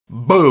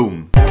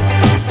Boom!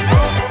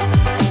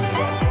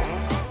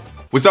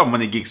 What's up,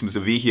 Money Geeks?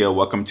 Mr. V here.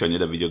 Welcome to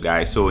another video,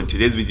 guys. So in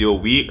today's video,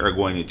 we are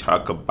going to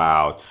talk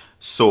about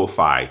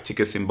Sofi,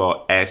 ticker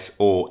symbol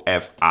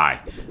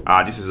SOFI.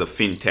 This is a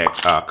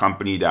fintech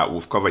company that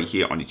we've covered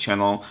here on the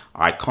channel.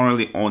 I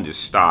currently own the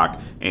stock,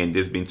 and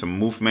there's been some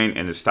movement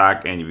in the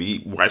stock. And if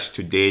you watch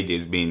today,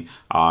 there's been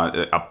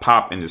a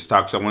pop in the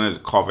stock. So I wanted to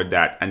cover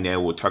that, and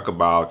then we'll talk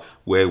about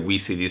where we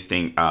see this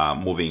thing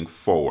moving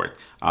forward.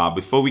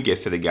 Before we get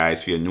started,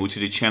 guys, if you're new to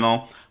the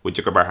channel, we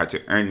talk about how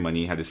to earn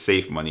money, how to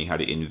save money, how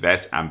to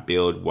invest and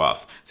build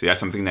wealth. So that's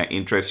something that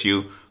interests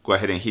you, go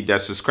ahead and hit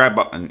that subscribe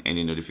button and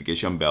the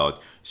notification bell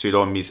so you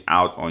don't miss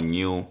out on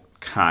new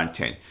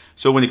content.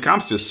 So when it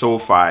comes to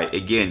Sofi,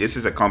 again, this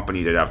is a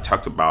company that I've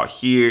talked about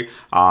here.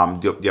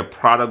 Their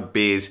product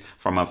base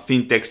from a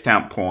fintech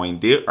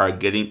standpoint, they are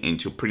getting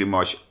into pretty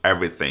much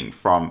everything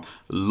from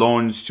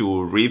loans to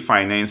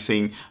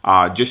refinancing,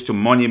 just to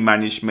money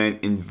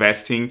management,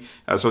 investing.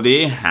 So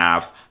they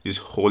have this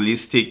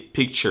holistic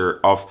picture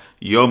of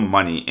your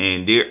money,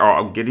 and they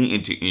are getting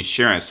into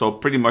insurance. So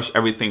pretty much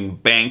everything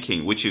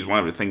banking, which is one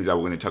of the things that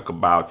we're going to talk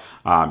about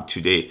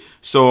today.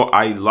 So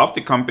I love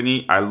the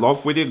company. I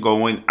love where they're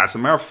going. As a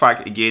matter of fact,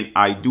 again,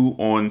 I do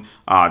own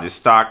the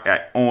stock.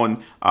 I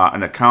own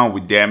an account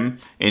with them,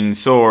 and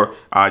so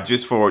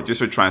just for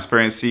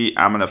transparency,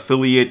 I'm an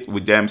affiliate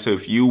with them. So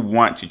if you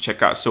want to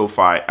check out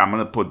Sofi, I'm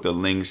gonna put the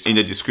links in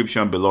the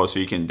description below, so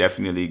you can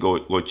definitely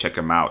go check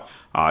them out.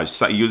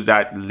 Use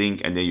that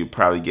link, and then you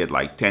probably get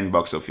like 10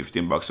 bucks or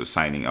 15 bucks for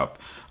signing up.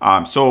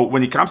 So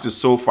when it comes to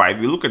Sofi,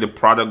 if you look at the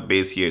product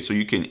base here, so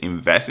you can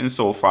invest in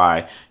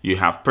Sofi. You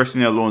have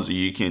personal loans that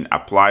you can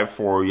apply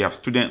for. You have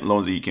student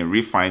loans that you can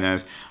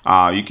refinance.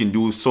 You can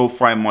do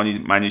Sofi money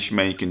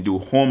management. You can do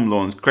home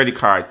loans, credit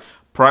card,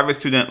 private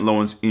student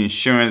loans,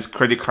 insurance,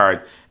 credit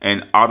card,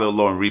 and auto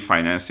loan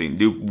refinancing.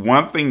 The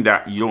one thing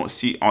that you don't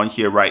see on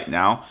here right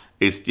now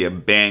is their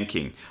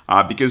banking,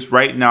 because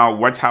right now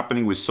what's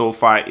happening with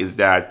Sofi is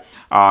that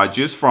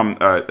just from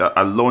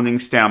a loaning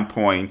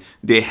standpoint,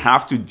 they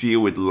have to deal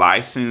with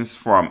license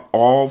from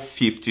all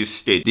 50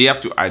 states. They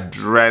have to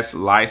address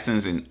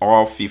license in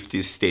all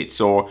 50 states.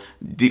 So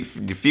the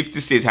 50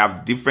 states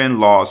have different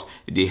laws.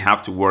 They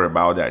have to worry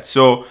about that.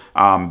 So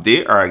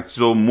they are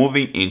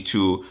moving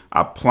into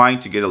applying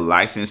to get a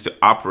license to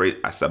operate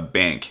as a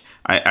bank.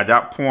 At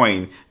that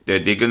point, they're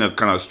going to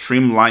kind of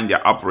streamline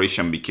their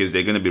operation, because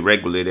they're going to be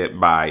regulated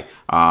by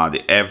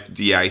the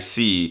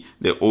FDIC,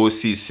 the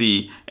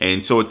OCC,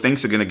 and so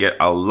things are going to get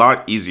a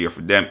lot easier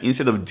for them.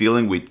 Instead of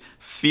dealing with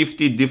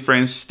 50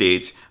 different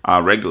state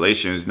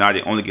regulations, now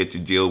they only get to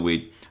deal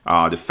with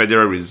the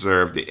Federal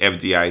Reserve, the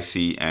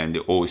FDIC, and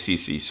the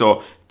OCC.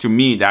 So to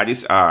me, that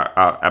is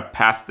a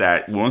path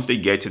that once they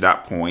get to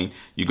that point,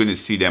 you're going to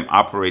see them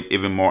operate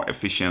even more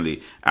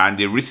efficiently. And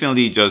they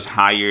recently just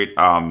hired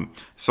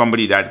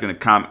somebody that's going to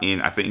come in,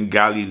 I think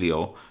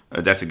Galileo,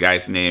 that's the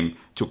guy's name,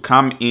 to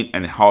come in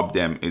and help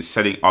them in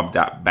setting up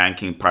that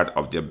banking part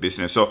of their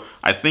business. So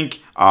I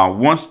think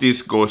once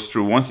this goes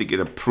through, once they get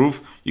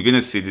approved, you're going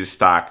to see this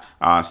stock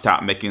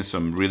start making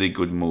some really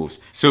good moves.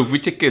 So if we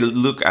take a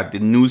look at the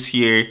news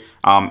here,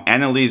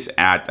 analysts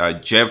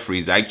at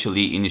Jefferies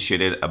actually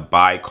initiated a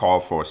buy call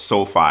for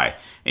Sofi.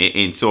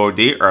 And so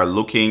they are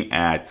looking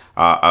at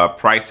a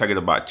price target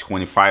about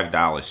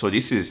 $25. So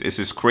this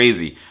is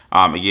crazy.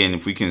 Again,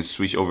 if we can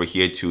switch over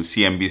here to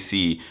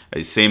CNBC,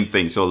 same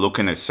thing. So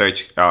looking at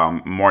search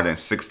more than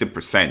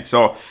 60%.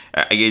 So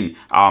again,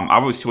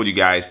 I've always told you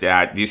guys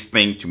that this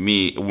thing, to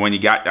me, when it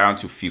got down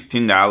to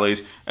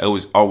 $15, it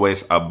was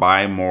always a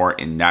buy more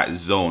in that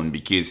zone,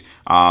 because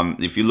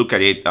if you look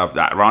at it,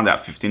 around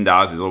that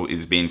 $15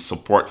 is being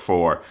support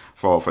for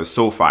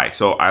Sofi.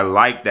 So I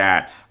like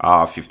that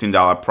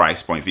 $15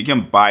 price point. If you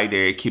can buy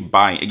there, keep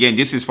buying. Again,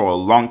 this is for a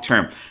long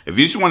term. If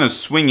you just want to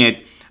swing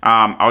it,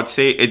 I would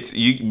say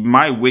you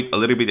might wait a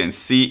little bit and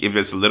see if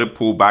there's a little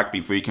pullback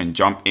before you can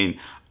jump in.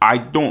 I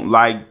don't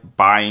like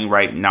buying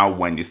right now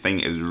when the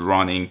thing is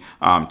running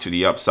to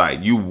the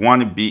upside. You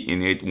want to be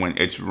in it when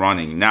it's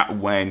running, not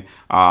when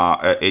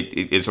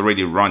it's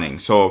already running.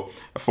 So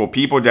for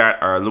people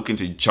that are looking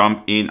to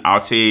jump in,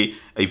 I'll say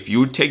if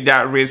you take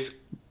that risk,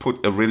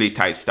 put a really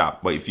tight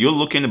stop. But if you're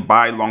looking to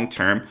buy long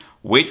term,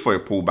 wait for a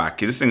pullback,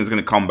 because this thing is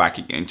going to come back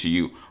again to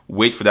you.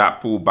 Wait for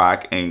that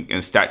pullback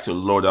and start to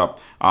load up.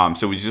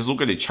 So we just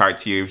look at the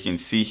chart here. You can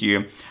see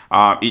here,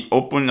 it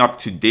opened up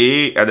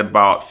today at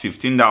about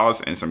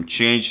 $15 and some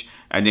change,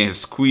 and then it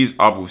squeezed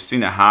up. We've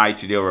seen a high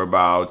today of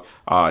about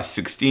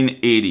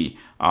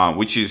 $16.80,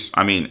 which is,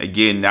 I mean,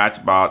 again, that's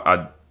about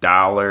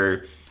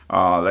 $1.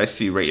 Let's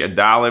see, right,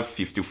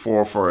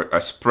 $1.54 for a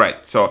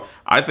spread. So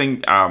I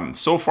think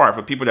so far,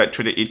 for people that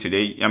traded it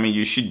today, I mean,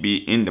 you should be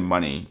in the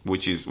money,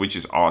 which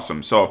is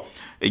awesome. So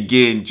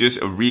again, just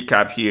a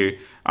recap here.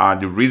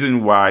 The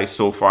reason why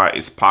Sofi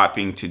is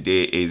popping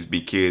today is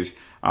because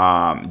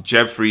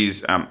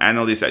Jeffries,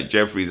 analysts at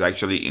Jeffries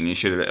actually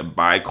initiated a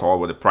buy call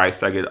with a price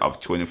target of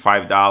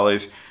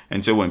 $25.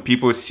 And so when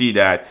people see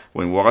that,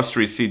 when Wall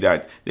Street see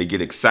that, they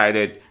get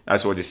excited.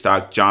 That's why the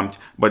stock jumped.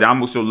 But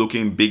I'm also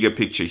looking bigger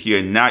picture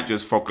here, not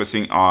just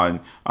focusing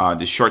on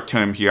the short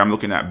term here. I'm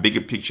looking at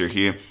bigger picture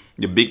here.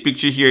 The big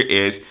picture here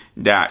is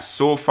that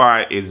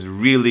SoFi is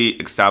really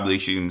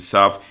establishing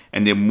himself,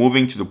 and they're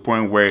moving to the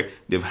point where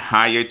they've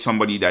hired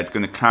somebody that's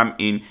going to come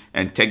in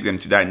and take them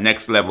to that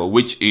next level,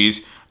 which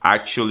is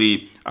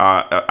actually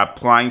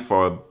applying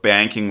for a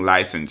banking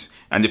license.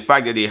 And the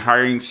fact that they're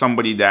hiring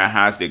somebody that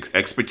has the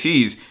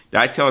expertise,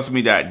 that tells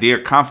me that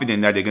they're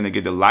confident that they're going to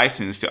get the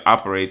license to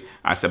operate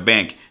as a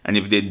bank. And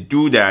if they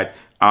do that,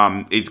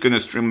 it's going to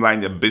streamline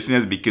the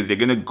business, because they're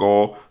going to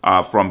go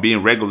from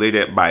being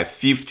regulated by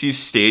 50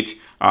 states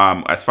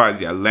as far as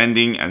their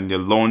lending and their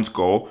loans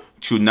go,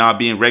 to now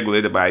being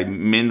regulated by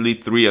mainly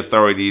 3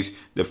 authorities: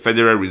 the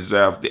Federal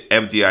Reserve, the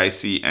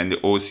FDIC, and the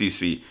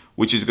OCC,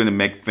 which is going to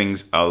make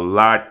things a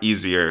lot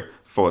easier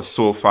for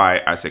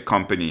SoFi as a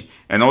company.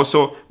 And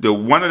also, the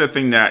one other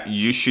thing that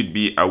you should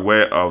be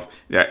aware of,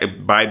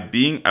 that by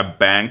being a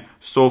bank,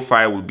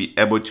 SoFi will be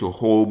able to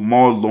hold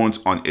more loans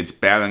on its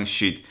balance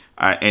sheet.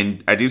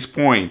 And at this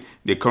point,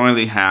 they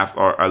currently have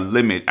a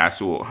limit as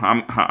to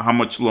how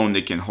much loan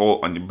they can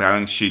hold on the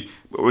balance sheet.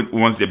 But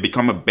once they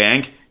become a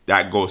bank,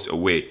 that goes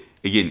away.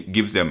 Again,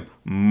 gives them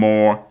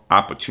more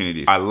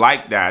opportunities. I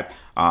like that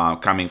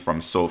coming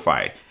from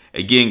SoFi.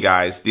 Again,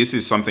 guys, this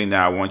is something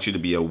that I want you to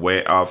be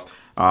aware of.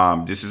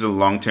 This is a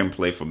long-term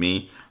play for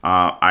me.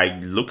 I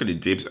look at the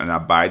dips and I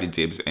buy the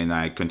dips, and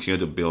I continue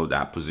to build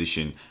that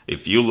position.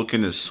 If you're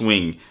looking to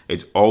swing,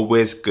 it's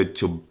always good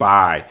to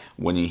buy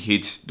when it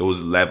hits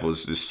those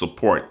levels, the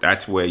support.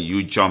 That's where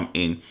you jump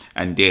in,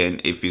 and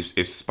then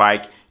if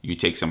spike, you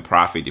take some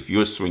profit. If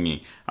you're swinging,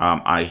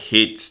 I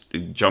hate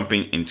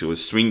jumping into a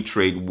swing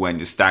trade when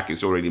the stock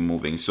is already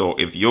moving. So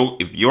if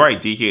your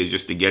idea here is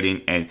just to get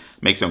in and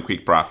make some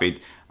quick profit,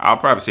 I'll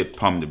probably say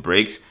pump the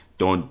brakes.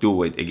 Don't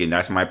do it. Again,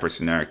 that's my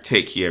personal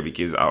take here,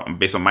 because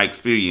based on my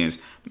experience,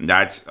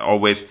 that's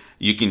always,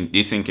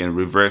 this thing can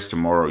reverse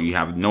tomorrow. You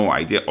have no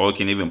idea, or it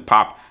can even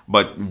pop.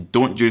 But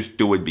don't just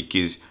do it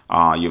because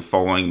you're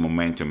following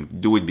momentum.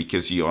 Do it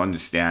because you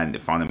understand the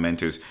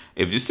fundamentals.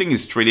 If this thing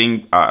is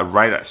trading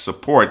right at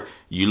support,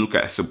 you look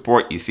at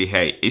support, you see,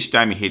 hey, each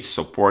time it hits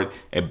support,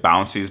 it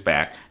bounces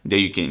back. Then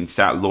you can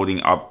start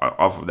loading up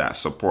off of that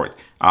support.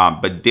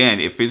 But then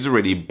if it's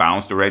already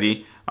bounced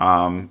already,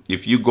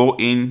 if you go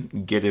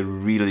in, get a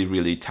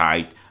really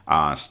tight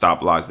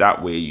stop loss.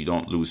 That way you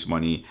don't lose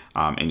money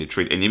in the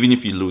trade, and even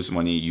if you lose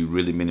money, you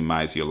really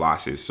minimize your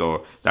losses.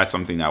 So that's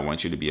something that I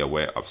want you to be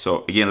aware of.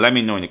 So again, let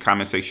me know in the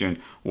comment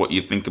section what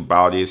you think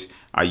about this.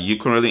 Are you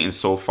currently in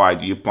SoFi?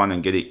 Do you plan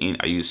on getting in?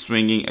 Are you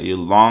swinging? Are you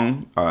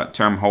long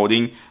term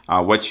holding?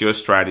 What's your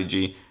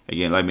strategy?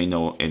 Again, let me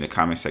know in the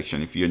comment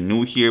section. If you're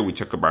new here, we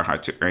talk about how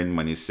to earn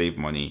money, save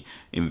money,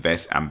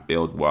 invest, and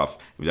build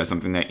wealth. If that's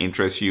something that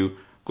interests you,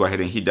 go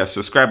ahead and hit that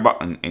subscribe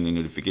button and the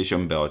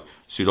notification bell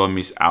so you don't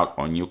miss out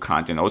on new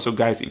content. Also,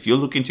 guys, if you're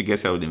looking to get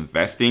started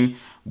investing,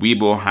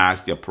 WeBull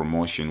has their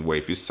promotion where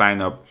if you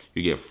sign up,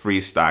 you get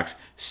free stocks.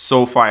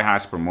 SoFi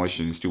has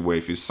promotions too, where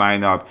if you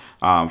sign up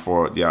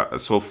for their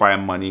SoFi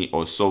Money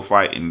or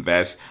SoFi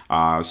Invest,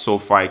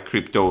 SoFi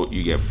Crypto,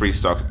 you get free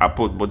stocks. I'll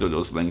put both of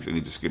those links in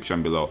the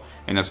description below.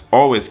 And as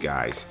always,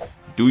 guys,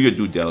 do your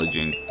due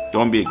diligence.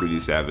 Don't be a greedy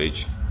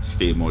savage.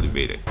 Stay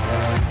motivated.